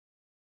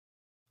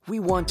We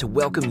want to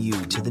welcome you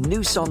to the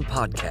New Song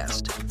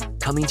Podcast,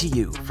 coming to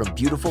you from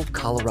beautiful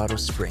Colorado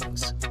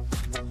Springs.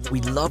 We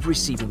love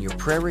receiving your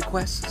prayer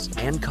requests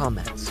and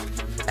comments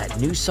at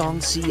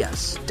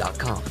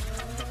newsongcs.com.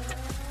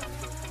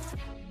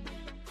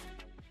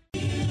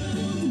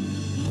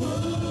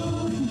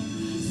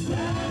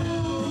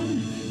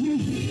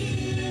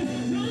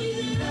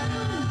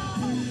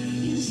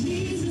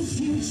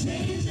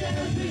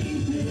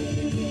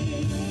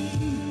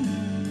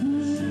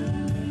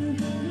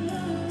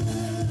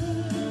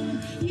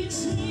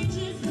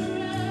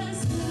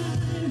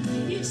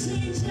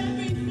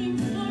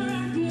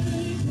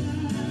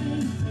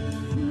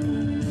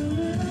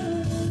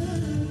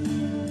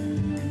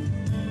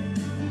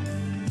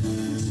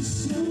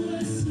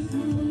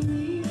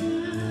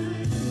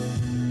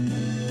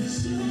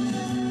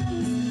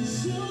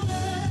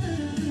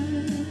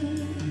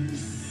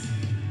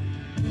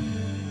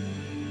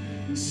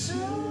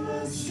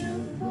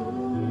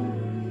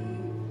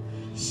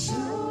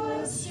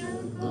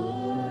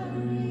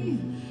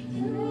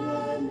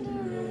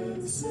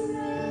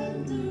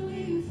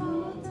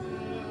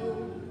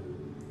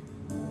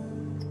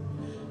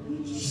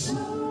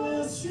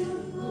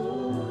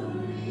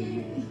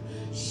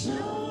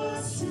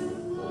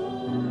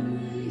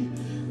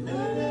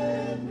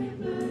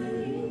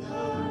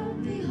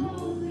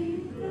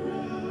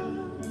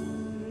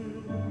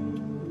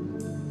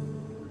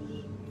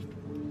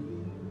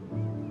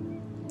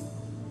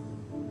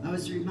 I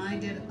was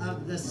reminded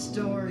of the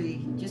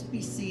story. Just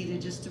be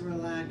seated, just to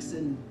relax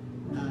and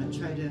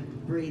try to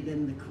breathe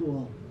in the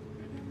cool.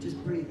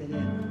 Just breathe it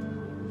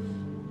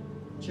in.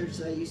 Church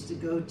that I used to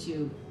go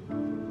to,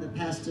 the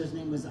pastor's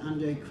name was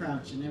Andre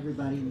Crouch, and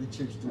everybody in the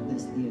church did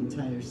this the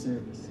entire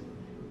service.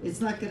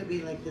 It's not going to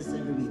be like this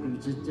every week, it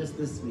was just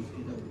this week.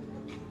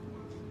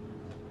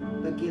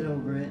 But get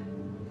over it.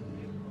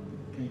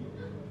 Okay.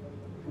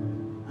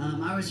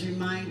 I was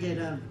reminded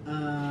of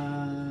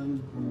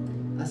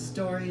a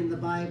story in the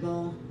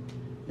Bible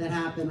that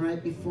happened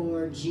right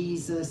before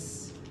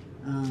Jesus,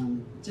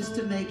 just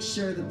to make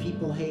sure the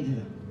people hated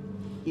him.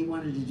 He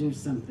wanted to do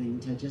something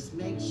to just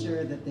make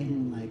sure that they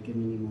didn't like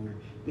him anymore,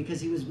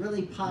 because he was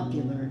really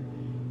popular,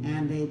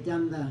 and they had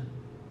done the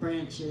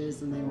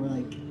branches, and they were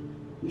like,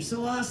 "You're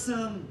so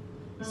awesome."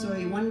 So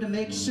he wanted to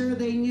make sure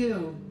they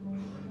knew,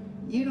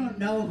 you don't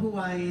know who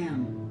I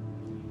am.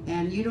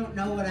 And you don't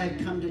know what I've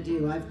come to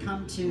do. I've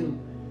come to,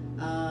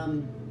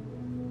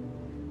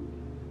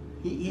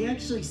 he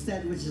actually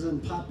said, which is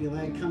unpopular,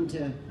 I come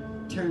to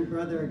turn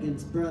brother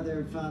against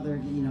brother,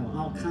 father,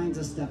 all kinds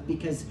of stuff,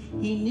 because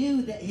he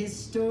knew that his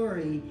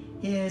story,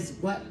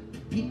 what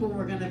people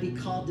were going to be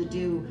called to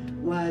do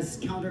was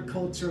literally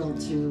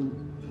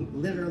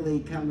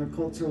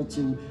countercultural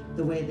to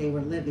the way they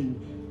were living.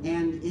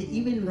 And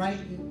even right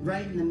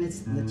in the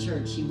midst of the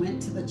church, he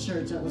went to the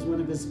church. That was one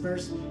of his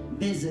first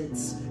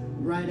visits,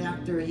 right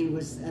after he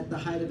was at the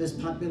height of his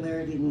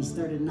popularity, and he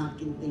started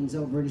knocking things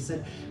over, and he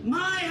said, "My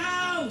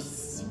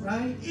house,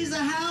 right, is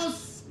a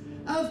house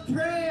of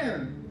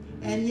prayer."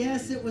 And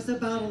yes, it was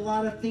about a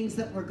lot of things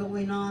that were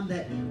going on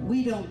that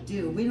we don't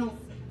do.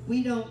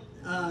 We don't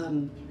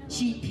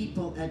cheat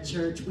people at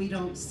church. We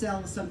don't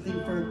sell something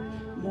for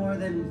more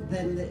than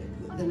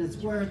it's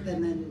worth,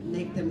 and then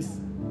make them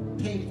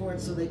pay for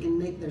it so they can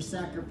make their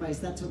sacrifice.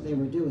 That's what they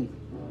were doing.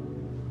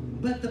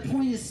 But the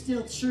point is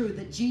still true,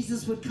 that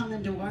Jesus would come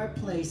into our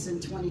place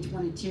in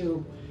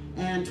 2022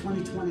 and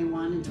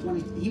 2021 and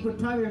he would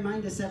probably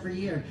remind us every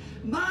year,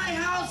 my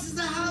house is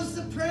a house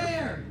of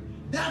prayer.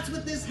 That's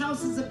what this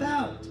house is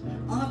about.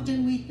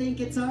 Often we think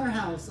it's our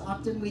house.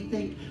 Often we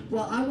think,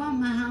 well, I want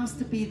my house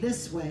to be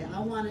this way.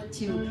 I want it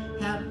to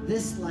have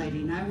this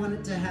lighting. I want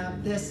it to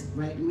have this,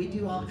 right? And we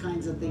do all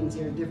kinds of things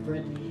here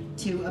different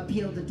to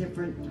appeal to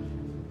different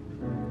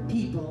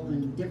people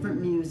and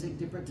different music,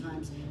 different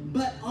times.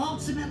 But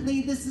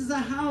ultimately, this is a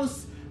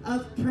house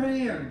of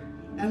prayer.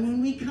 And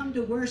when we come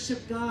to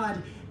worship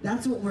God,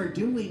 that's what we're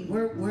doing.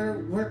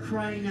 We're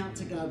crying out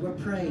to God. We're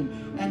praying.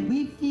 And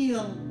we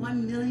feel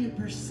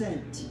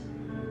 1,000,000%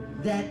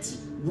 that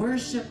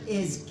worship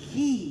is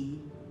key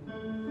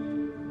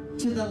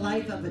to the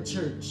life of a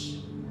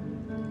church.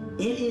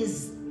 It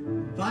is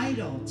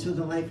vital to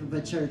the life of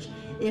a church.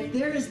 If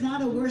there is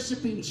not a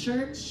worshiping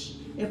church,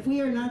 if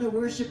we are not a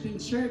worshiping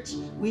church,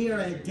 we are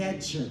a dead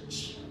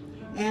church.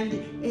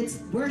 And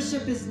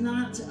worship is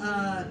not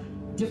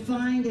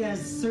defined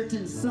as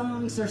certain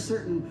songs or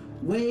certain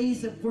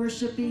ways of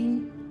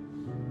worshiping,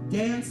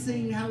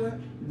 dancing, however.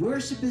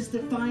 Worship is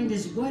defined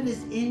as what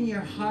is in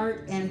your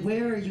heart and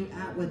where are you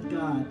at with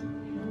God.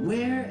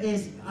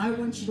 I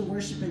want you to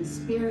worship in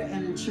spirit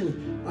and in truth.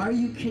 Are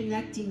you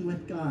connecting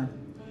with God?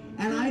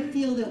 And I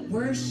feel that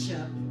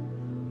worship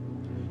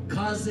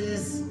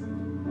causes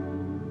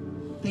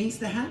things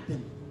to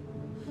happen.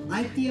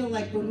 I feel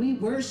like when we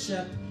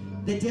worship,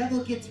 the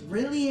devil gets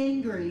really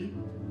angry,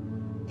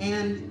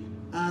 and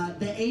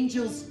the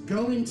angels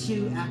go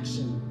into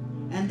action,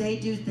 and they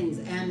do things,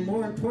 and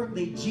more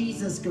importantly,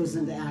 Jesus goes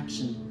into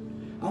action.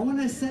 I want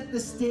to set the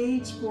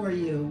stage for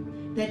you.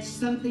 That's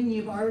something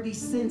you've already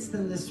sensed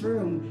in this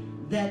room,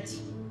 that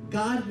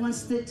God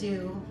wants to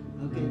do,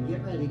 okay,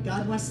 get ready.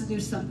 God wants to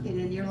do something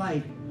in your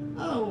life.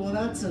 Oh, well,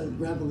 that's a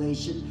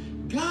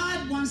revelation.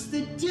 God wants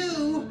to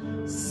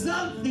do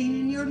something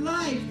in your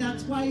life.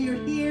 That's why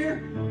you're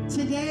here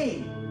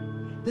today.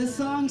 The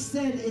song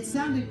said, it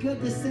sounded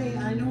good to say,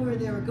 I know where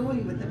they were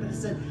going with it, but it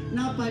said,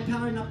 not by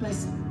power, not by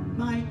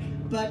might,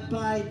 but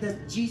by the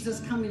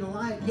Jesus coming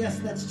alive. Yes,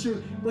 that's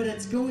true. What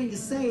it's going to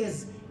say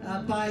is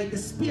by the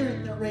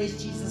Spirit that raised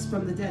Jesus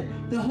from the dead.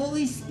 The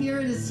Holy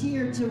Spirit is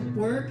here to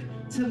work,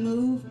 to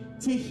move,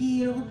 to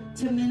heal,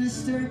 to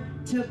minister,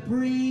 to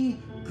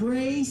bring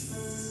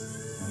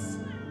grace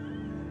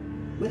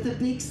with a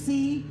big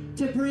C,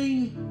 to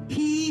bring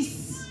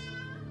peace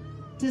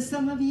to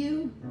some of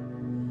you.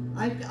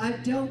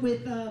 I've dealt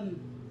with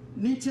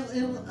mental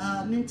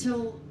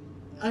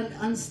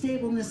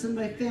unstableness in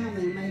my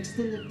family, my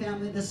extended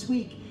family this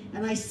week,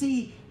 and I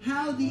see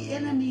how the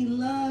enemy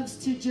loves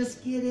to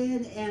just get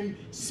in and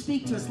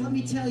speak to us. Let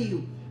me tell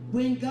you,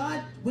 when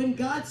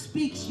God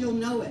speaks, you'll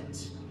know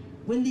it.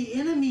 When the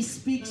enemy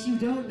speaks, you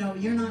don't know.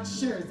 You're not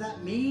sure. Is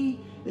that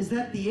me? Is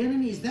that the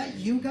enemy? Is that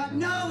you, God?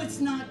 No, it's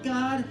not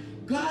God.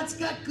 God's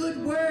got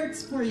good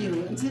words for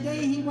you. And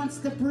today he wants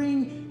to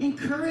bring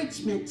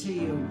encouragement to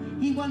you.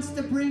 He wants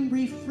to bring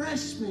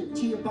refreshment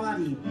to your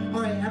body.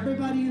 All right,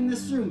 everybody in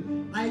this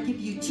room, I give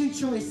you two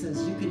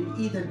choices. You can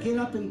either get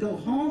up and go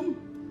home,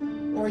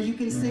 or you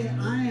can say,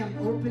 I am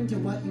open to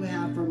what you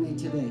have for me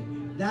today.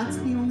 That's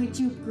the only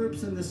two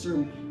groups in this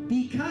room.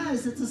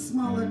 Because it's a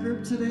smaller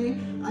group today,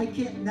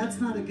 that's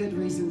not a good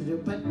reason to do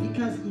it, but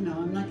because,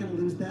 I'm not going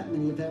to lose that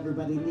many if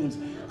everybody leaves.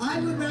 I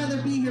would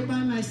rather be here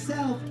by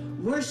myself,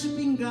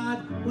 worshiping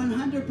God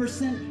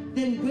 100%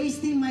 than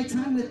wasting my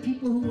time with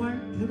people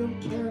who don't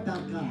care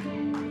about God.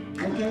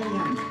 Okay,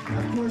 yeah.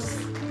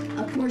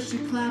 Of course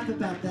you clap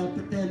about that,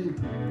 but then,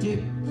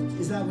 dude,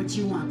 is that what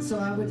you want? So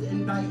I would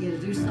invite you to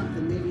do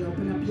something. Maybe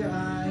open up your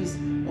eyes,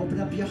 open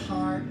up your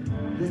heart.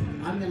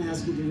 I'm going to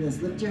ask you to do this.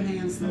 Lift your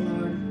hands to the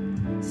Lord.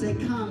 Say,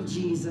 come,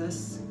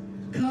 Jesus.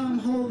 Come,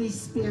 Holy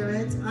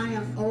Spirit. I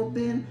am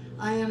open.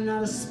 I am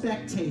not a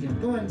spectator.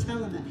 Go ahead and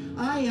tell him that.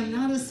 I am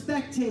not a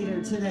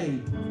spectator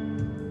today.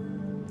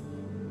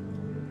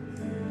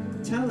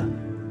 Tell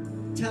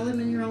him. Tell him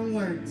in your own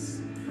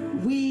words.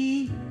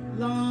 We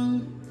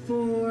long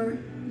for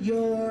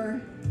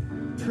your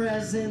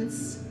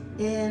presence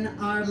in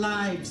our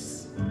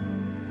lives.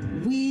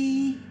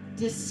 We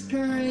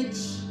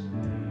discourage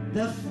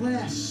the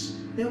flesh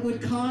that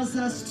would cause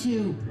us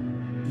to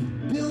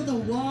build a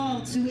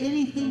wall to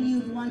anything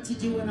you want to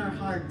do in our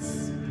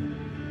hearts.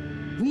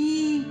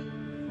 We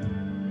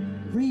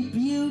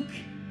rebuke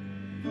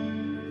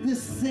the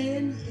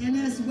sin in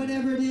us,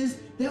 whatever it is,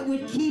 that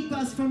would keep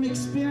us from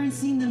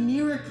experiencing the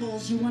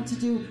miracles you want to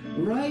do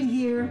right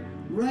here,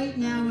 right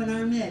now in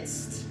our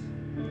midst.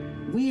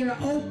 We are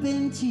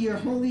open to your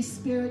Holy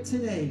Spirit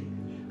today.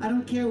 I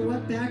don't care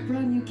what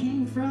background you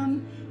came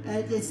from.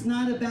 It's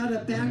not about a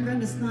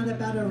background. It's not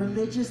about a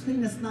religious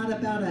thing. It's not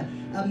about a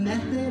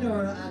method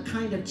or a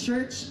kind of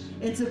church.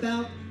 It's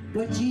about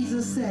what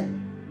Jesus said.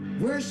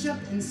 Worship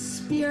in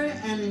spirit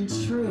and in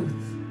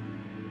truth.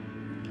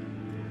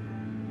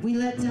 We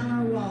let down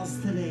our walls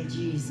today,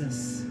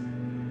 Jesus.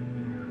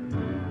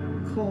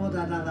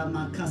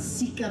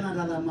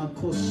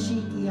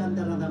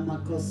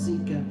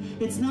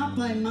 It's not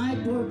by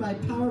might or by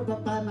power,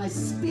 but by my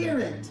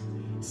Spirit,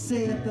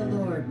 saith the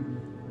Lord.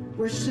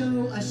 We're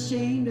so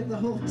ashamed of the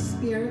Holy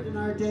Spirit in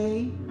our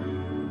day,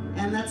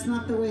 and that's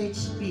not the way it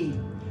should be.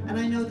 And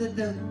I know that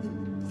the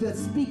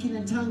speaking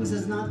in tongues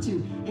is not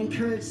to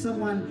encourage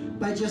someone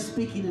by just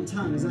speaking in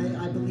tongues.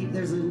 I believe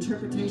there's an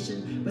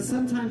interpretation, but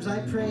sometimes I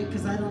pray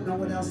because I don't know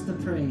what else to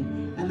pray,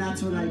 and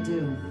that's what I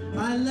do.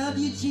 I love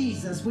you,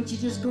 Jesus. Would you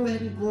just go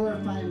ahead and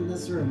glorify him in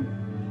this room?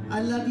 I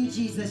love you,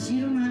 Jesus.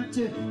 You don't have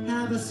to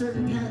have a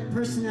certain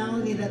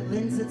personality that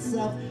lends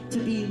itself to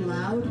being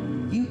loud.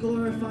 You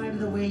glorify him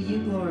the way you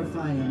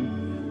glorify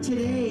him.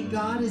 Today,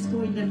 God is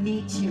going to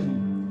meet you.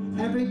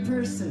 Every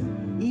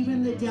person,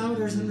 even the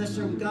doubters in this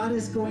room, God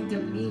is going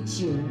to meet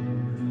you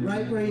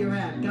right where you're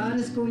at. God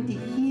is going to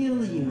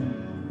heal you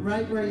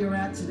right where you're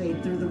at today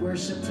through the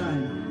worship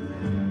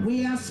time.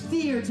 We ask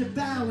fear to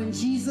bow in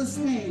Jesus'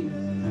 name.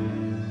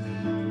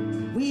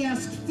 We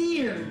ask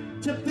fear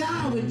to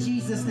bow in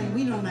Jesus' name.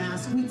 We don't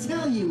ask. We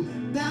tell you,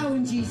 bow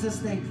in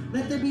Jesus' name.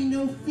 Let there be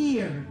no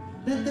fear.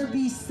 Let there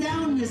be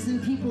soundness in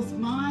people's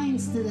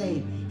minds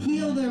today.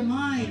 Heal their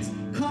minds.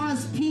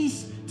 Cause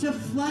peace to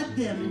flood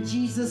them in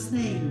Jesus'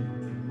 name.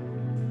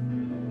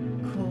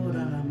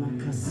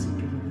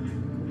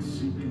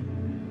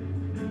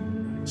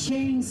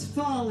 Chains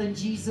fall in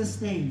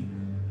Jesus' name.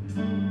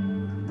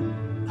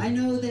 I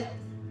know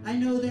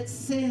that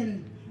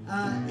sin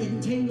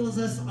entangles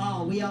us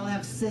all. We all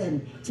have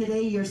sin.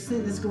 Today your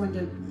sin is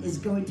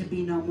going to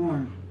be no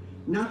more.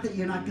 Not that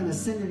you're not going to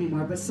sin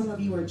anymore, but some of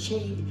you are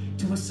chained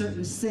to a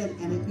certain sin,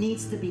 and it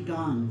needs to be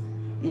gone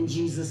in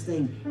Jesus'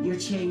 name. Your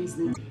chains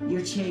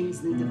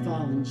need to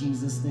fall in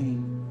Jesus'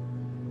 name.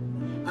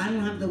 I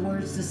don't have the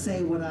words to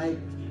say what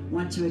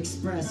want to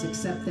express,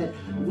 except that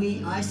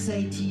I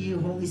say to you,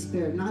 Holy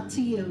Spirit, not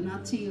to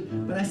you,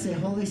 but I say,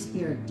 Holy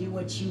Spirit, do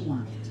what you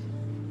want.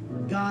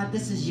 God,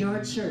 this is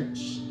your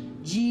church.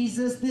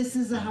 Jesus, this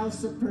is a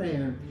house of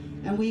prayer.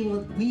 And we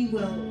will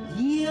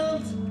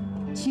yield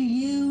to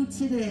you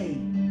today.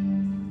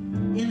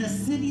 In a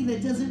city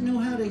that doesn't know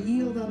how to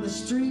yield on the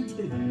street,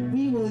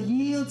 we will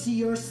yield to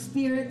your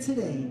Spirit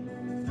today.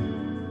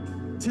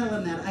 Tell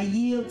him that. I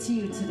yield to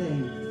you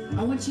today.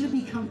 I want you to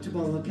be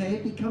comfortable,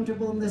 okay? Be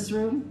comfortable in this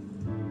room,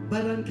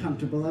 but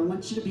uncomfortable. I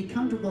want you to be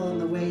comfortable in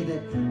the way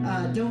that,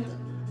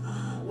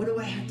 what do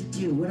I have to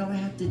do? What do I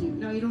have to do?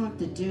 No, you don't have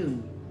to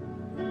do.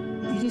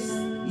 You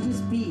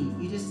just be.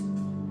 You just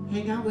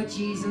hang out with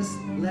Jesus.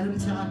 Let him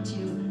talk to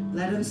you.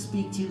 Let him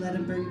speak to you. Let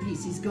him bring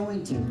peace. He's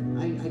going to.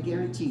 I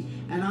guarantee.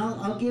 And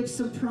I'll give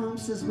some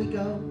prompts as we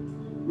go.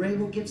 Ray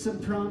will give some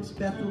prompts.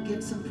 Beth will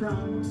give some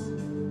prompts.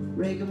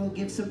 Reagan will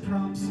give some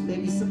prompts.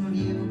 Maybe some of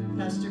you,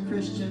 Pastor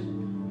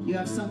Christian, you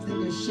have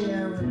something to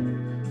share.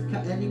 Or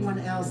anyone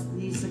else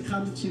needs to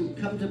come to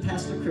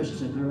Pastor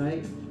Christian. All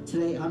right.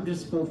 Today I'm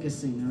just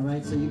focusing. All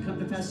right. So you come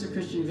to Pastor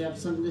Christian if you have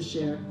something to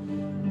share,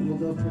 and we'll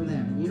go from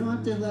there. You don't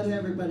have to let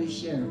everybody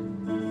share.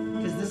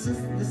 Because this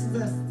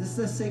is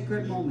a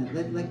sacred moment.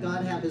 Let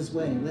God have his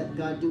way. Let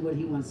God do what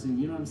he wants to do.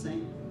 You know what I'm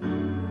saying?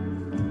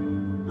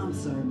 I'm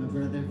sorry, my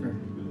brother, for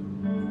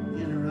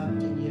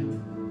interrupting you.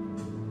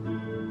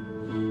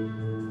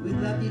 We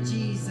love you,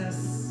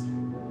 Jesus.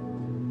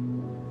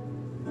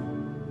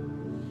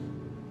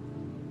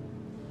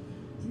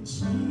 The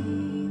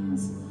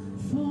chains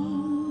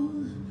fall,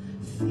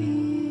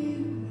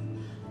 fear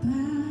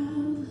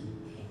bow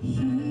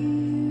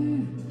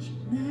here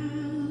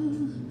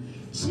now.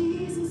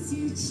 Jesus,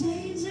 you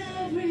change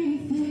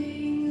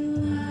everything,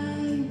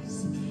 lives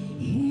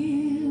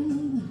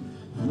healed,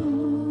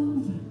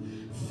 hope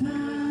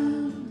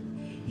found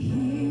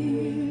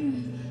here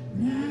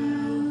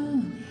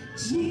now.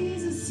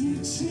 Jesus, you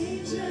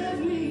change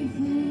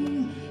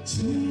everything,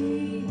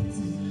 chains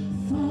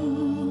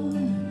fall,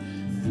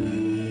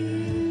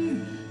 fear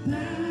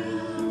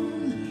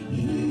bound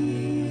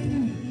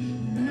here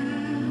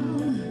now.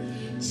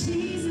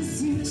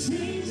 Jesus, you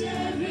change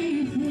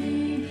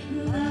everything,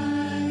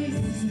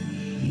 lives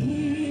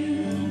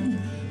healed,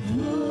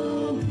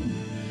 hope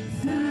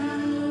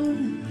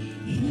found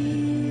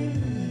here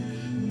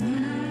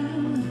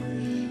now.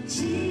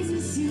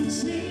 Jesus, you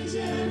change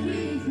everything.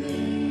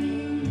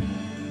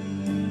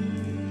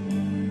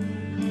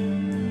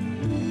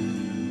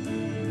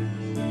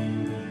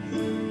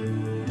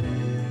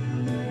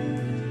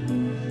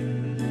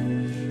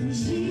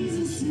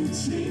 Jesus, you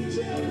change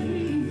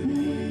everything.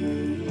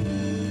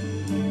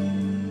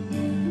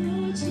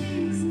 Lord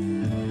Jesus,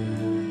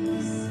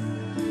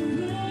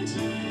 Lord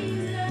Jesus,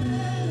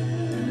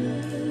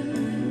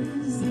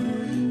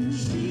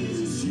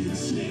 Jesus, you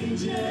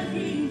change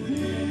everything.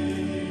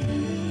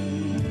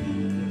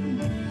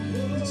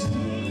 You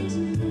change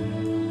it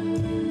all.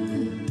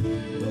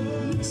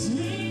 You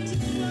change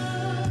it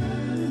all.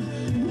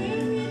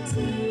 We're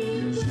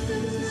redeemed by the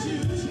blood of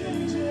Jesus.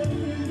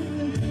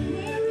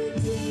 We're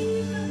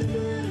redeemed by the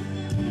blood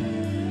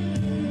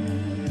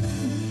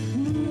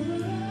of the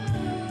Lamb.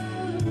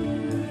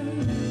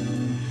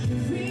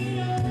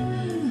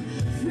 Freedom,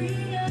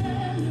 freedom.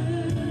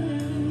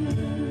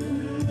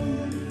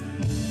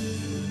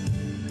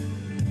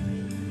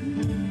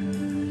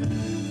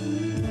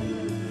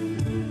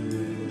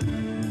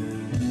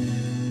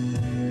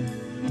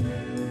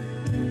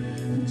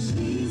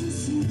 Jesus,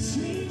 you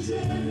change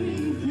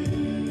everything.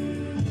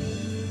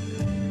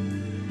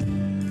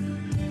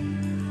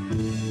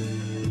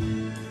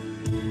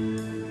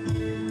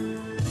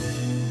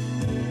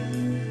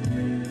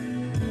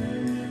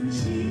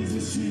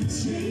 Jesus, you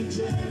change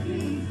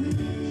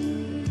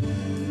everything.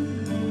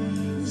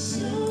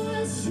 Show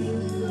us your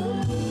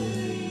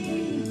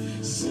glory.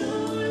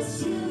 Show us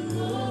your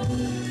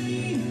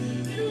glory.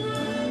 In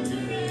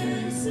wonder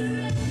and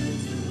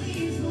surrender we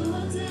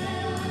fall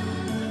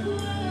down.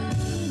 Whoa.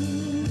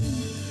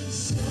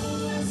 Show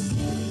us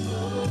your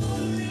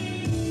glory.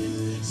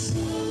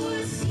 Show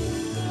us your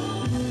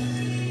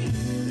glory.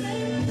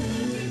 Let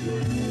every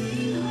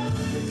burning heart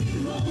be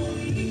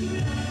holy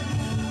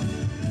ground.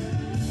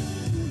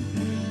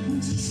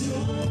 Would you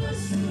show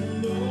us your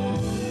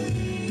glory?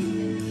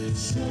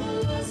 Show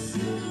us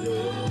your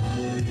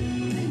glory.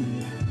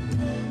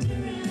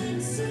 Wonder and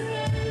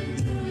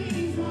surrender we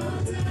fall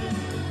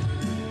down.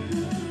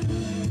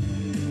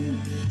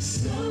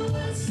 Show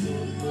us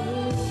your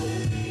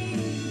glory.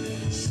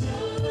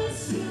 Show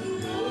us your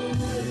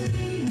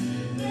glory.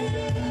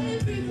 Let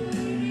every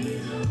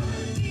burning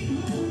heart be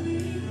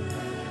holy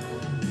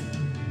ground.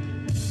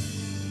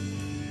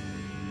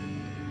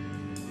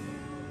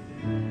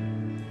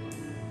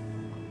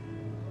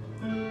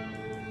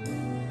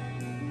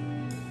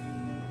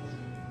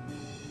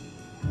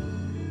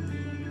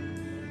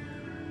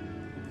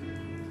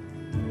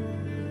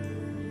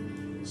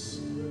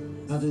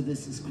 I'll do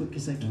this as quick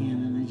as I can,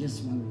 and I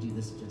just want to do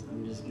this.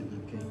 I'm just gonna,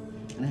 okay.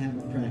 And I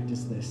haven't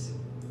practiced this.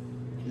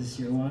 This is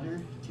your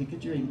water. Take a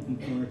drink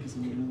before, because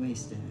I'm gonna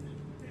waste it.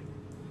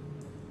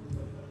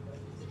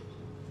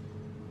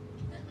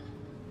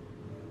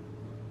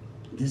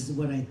 This is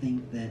what I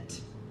think that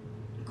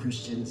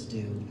Christians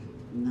do.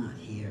 Not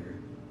here.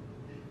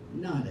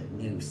 Not at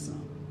New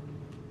Song.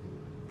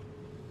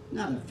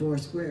 Not a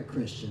Foursquare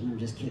Christian. I'm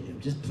just kidding. I'm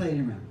just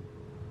playing around.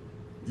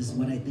 This is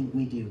what I think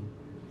we do.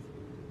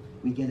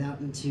 We get out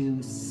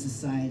into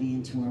society,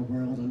 into our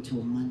world, onto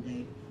a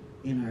Monday,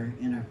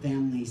 in our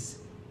families,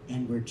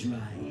 and we're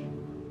dry,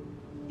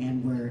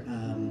 and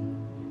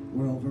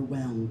we're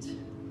overwhelmed,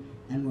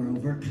 and we're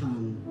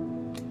overcome,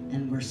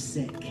 and we're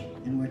sick,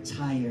 and we're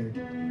tired,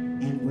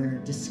 and we're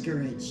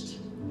discouraged,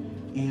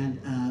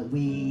 and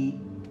we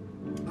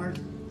are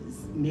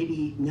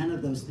maybe none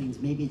of those things.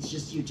 Maybe it's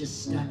just you're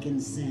just stuck in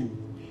sin,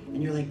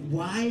 and you're like,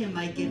 why am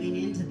I giving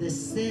into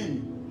this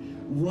sin?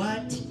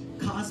 What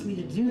caused me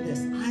to do this?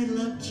 I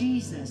love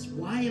Jesus.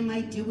 Why am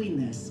I doing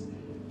this?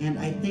 And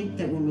I think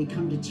that when we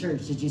come to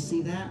church, did you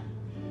see that?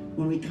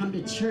 When we come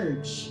to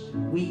church,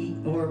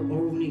 or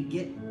when we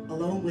get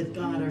alone with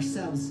God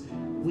ourselves,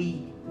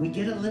 we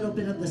get a little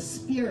bit of the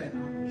Spirit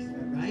on us,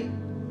 right?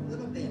 A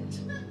little bit.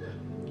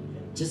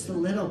 Just a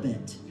little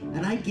bit.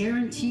 And I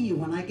guarantee you,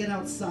 when I get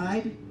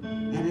outside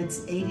and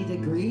it's 80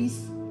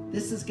 degrees,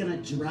 this is gonna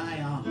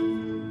dry off.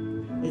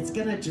 It's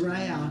gonna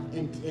dry off,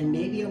 and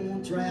maybe it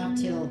won't dry off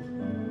till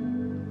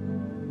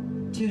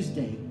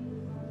Tuesday.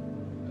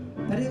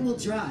 But it will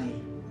dry,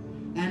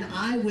 and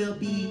I will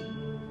be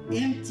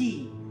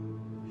empty.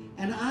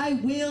 And I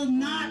will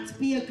not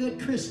be a good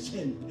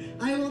Christian.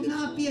 I will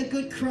not be a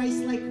good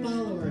Christ-like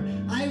follower.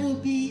 I will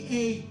be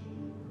a,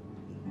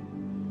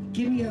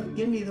 give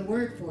me the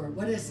word for it.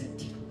 What is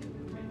it?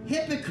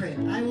 Hypocrite.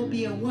 I will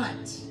be a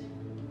what?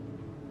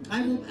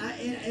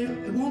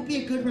 It won't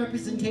be a good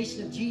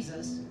representation of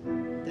Jesus.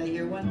 Did I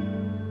hear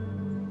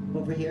one?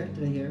 Over here?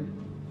 Did I hear?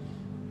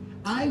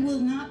 I will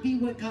not be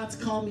what God's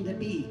called me to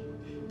be.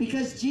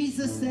 Because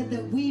Jesus said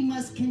that we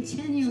must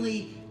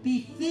continually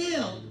be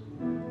filled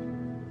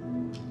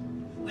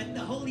with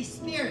the Holy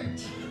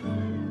Spirit.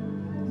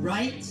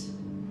 Right?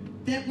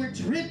 That we're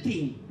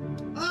dripping.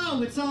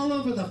 Oh, it's all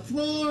over the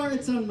floor.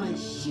 It's on my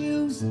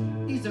shoes.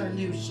 These are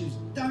new shoes.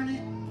 Darn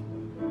it.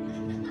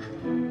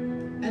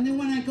 And then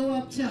when I go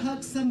up to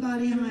hug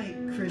somebody, hi,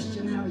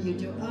 Christian, how are you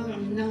doing? Oh,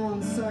 no,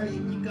 I'm sorry,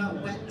 you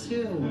got wet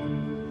too.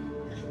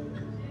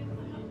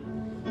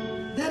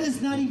 That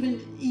is not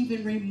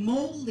even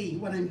remotely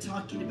what I'm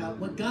talking about.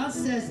 What God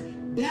says,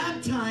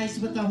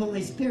 baptized with the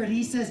Holy Spirit.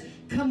 He says,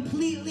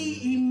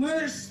 completely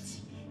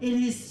immersed in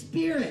His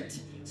Spirit,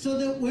 so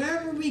that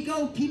wherever we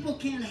go, people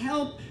can't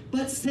help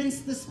but sense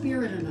the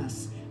Spirit in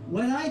us.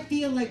 What I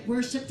feel like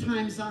worship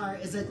times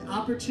is an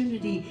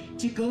opportunity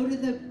to go to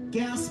the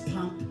gas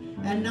pump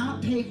and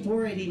not pay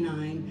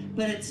 $4.89,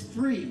 but it's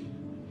free.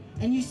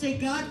 And you say,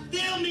 God,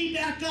 fill me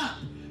back up.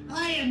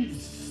 I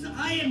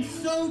am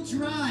so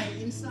dry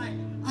inside.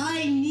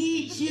 I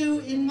need you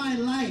in my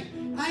life.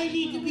 I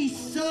need to be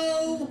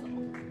so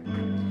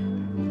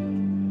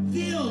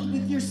filled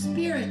with your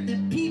Spirit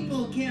that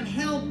people can't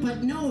help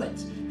but know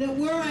it. That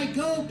where I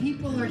go,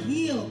 people are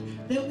healed.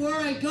 That where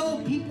I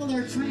go, people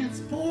are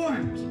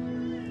transformed.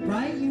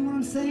 Right? You know what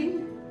I'm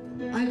saying?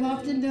 I've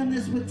often done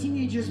this with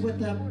teenagers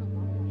with a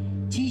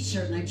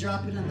t-shirt, and I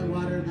drop it in the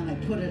water, and then I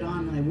put it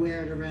on and I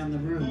wear it around the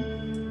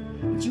room.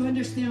 But you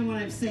understand what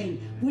I'm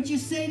saying? Would you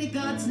say to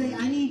God today,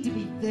 I need to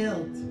be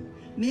filled?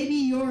 Maybe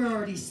you're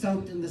already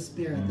soaked in the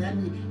Spirit.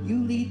 Then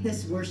you lead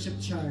this worship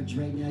charge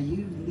right now.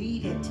 You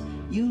lead it.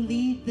 You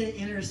lead the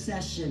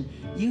intercession.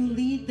 You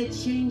lead the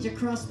change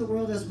across the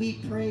world as we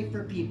pray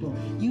for people.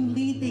 You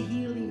lead the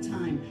healing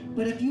time.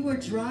 But if you are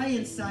dry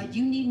inside,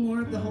 you need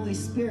more of the Holy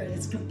Spirit.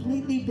 It's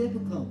completely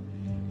biblical.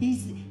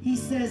 He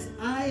says,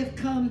 I have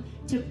come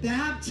to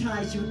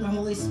baptize you with the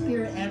Holy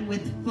Spirit and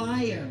with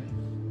fire,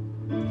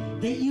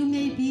 that you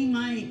may be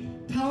my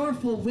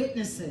powerful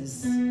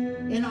witnesses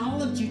in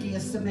all of Judea,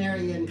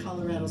 Samaria, and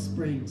Colorado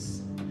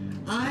Springs.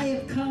 I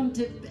have come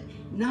to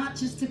not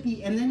just to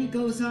be, and then he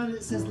goes on,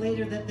 it says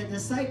later that the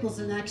disciples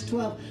in Acts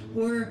 12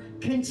 were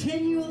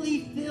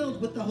continually filled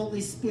with the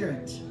Holy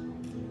Spirit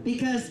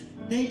because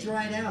they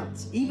dried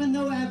out. Even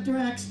though after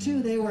Acts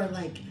 2 they were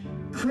like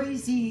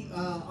crazy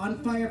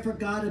on fire for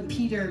God, and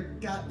Peter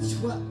got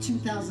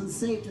 2,000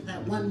 saved at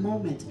that one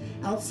moment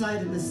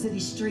outside in the city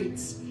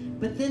streets.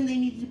 But then they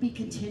needed to be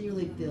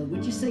continually filled.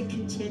 Would you say,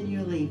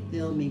 continually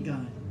fill me,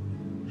 God?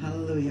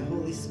 Hallelujah.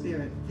 Holy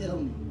Spirit, fill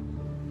me.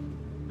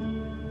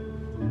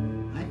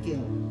 I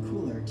feel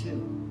cooler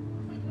too.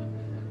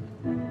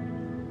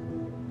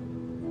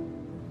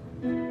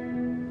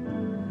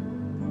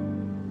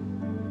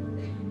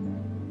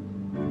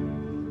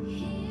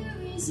 Here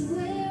is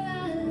where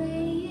I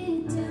lay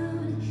it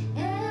down,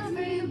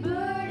 every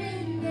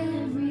burden,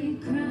 every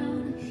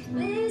crown.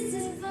 This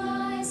is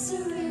my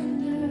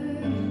surrender.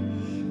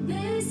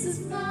 This is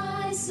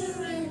my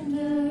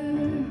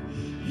surrender.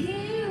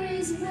 Here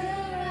is where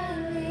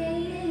I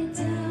lay it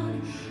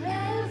down,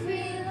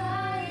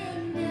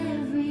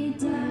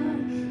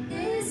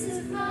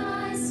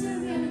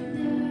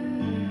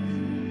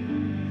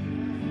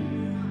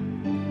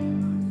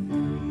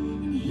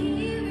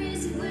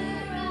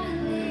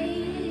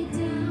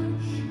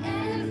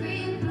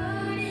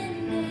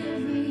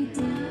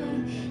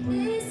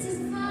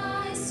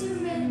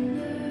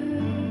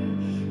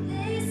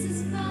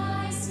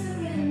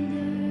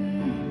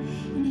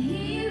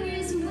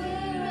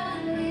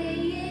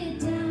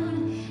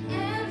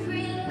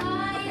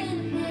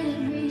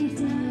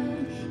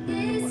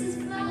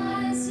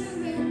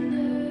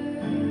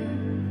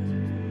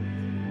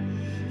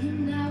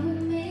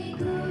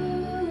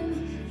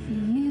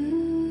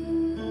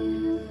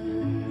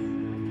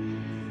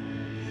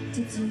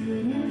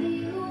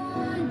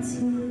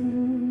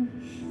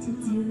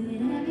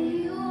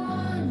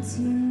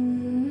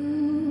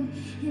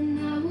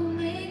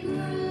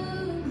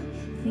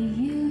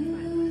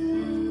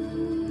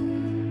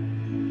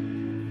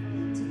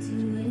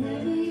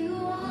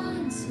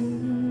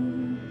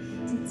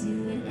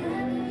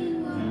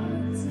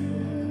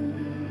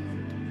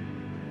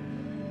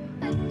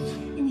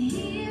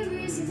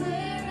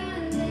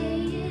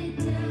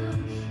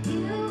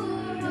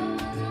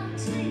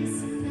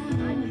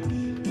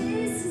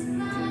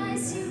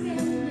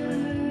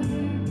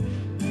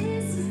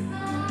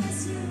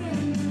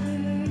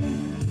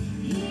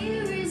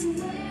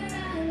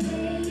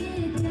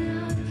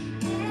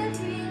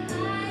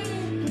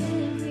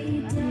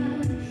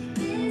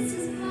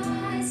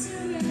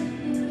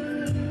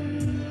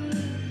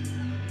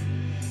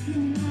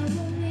 and I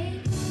will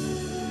make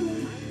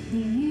room for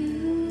you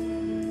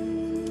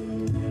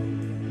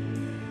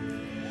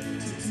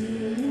to do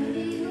whatever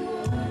you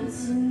want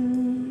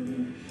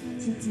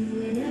to do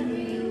whatever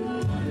you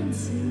want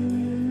to,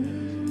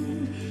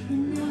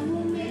 and I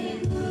will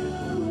make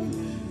room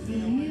for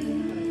you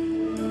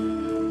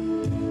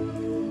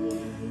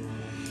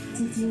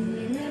to do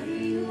whatever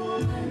you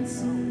want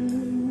to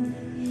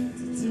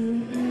do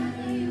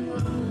whatever you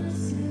want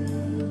to.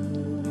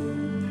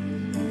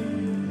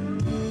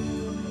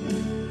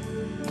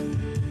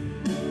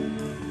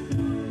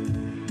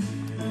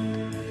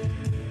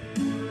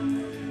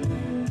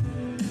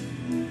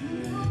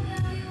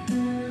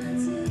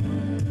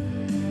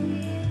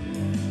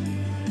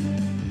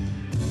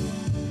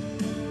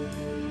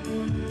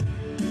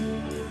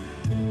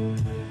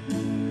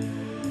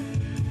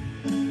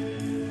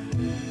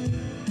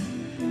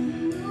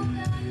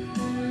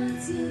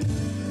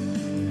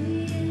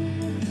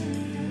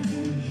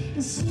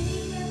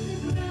 Shake up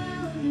the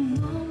ground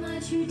of all my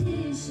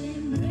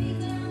tradition, break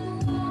down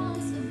the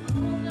walls of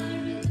all my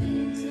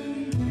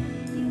religion.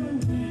 Your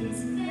way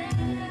is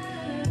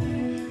better,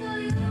 oh,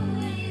 your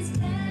way is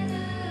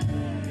better.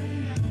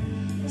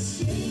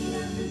 Shake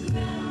up the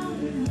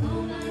ground of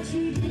all my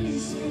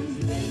tradition,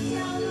 break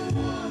down the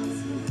walls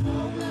of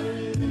all my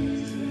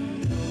religion.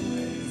 Your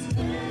way is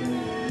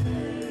better,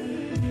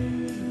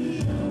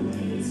 your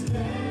way is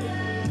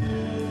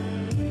better.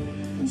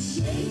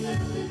 Shake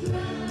up the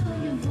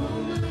ground of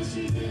all my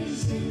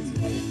traditions,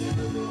 break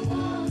down the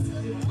walls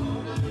of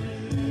all my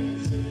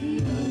religion.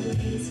 Your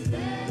way's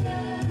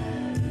better,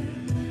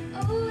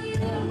 oh,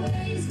 your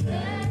way's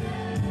better.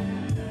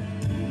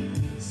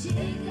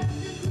 Shake up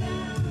the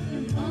ground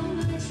of all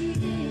my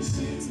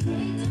traditions,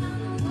 break down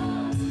the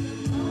walls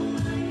of all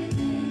my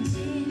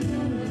religion.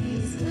 Your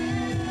way's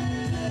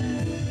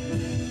better,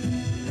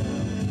 your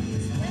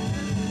way's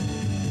better.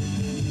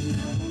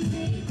 I will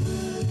make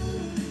room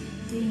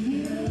for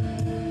you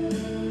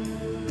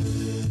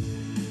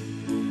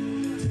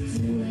to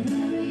do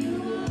whatever you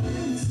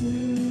want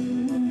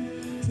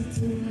to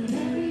do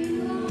whatever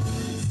you want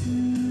to,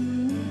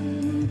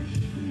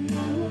 and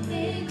I will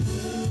make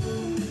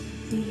room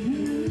for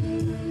you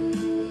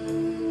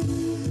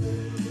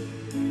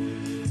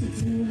to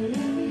do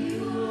whatever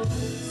you want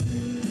to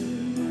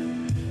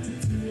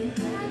do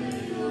whatever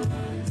you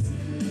want to.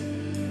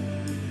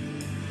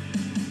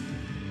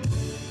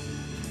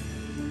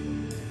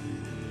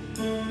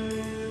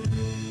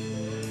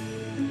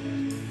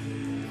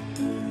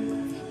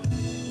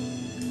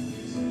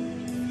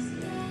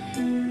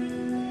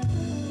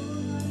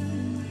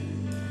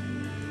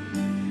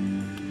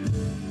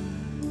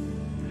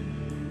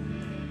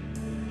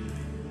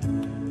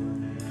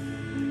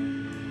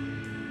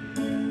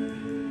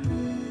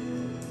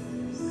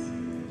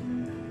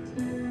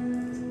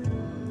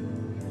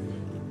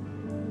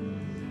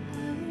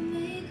 I will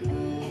make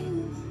room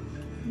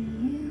for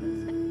you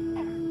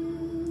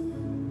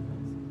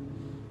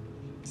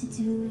to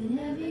do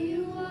whatever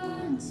you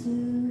want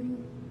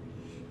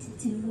to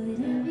do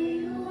whatever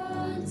you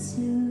want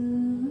to.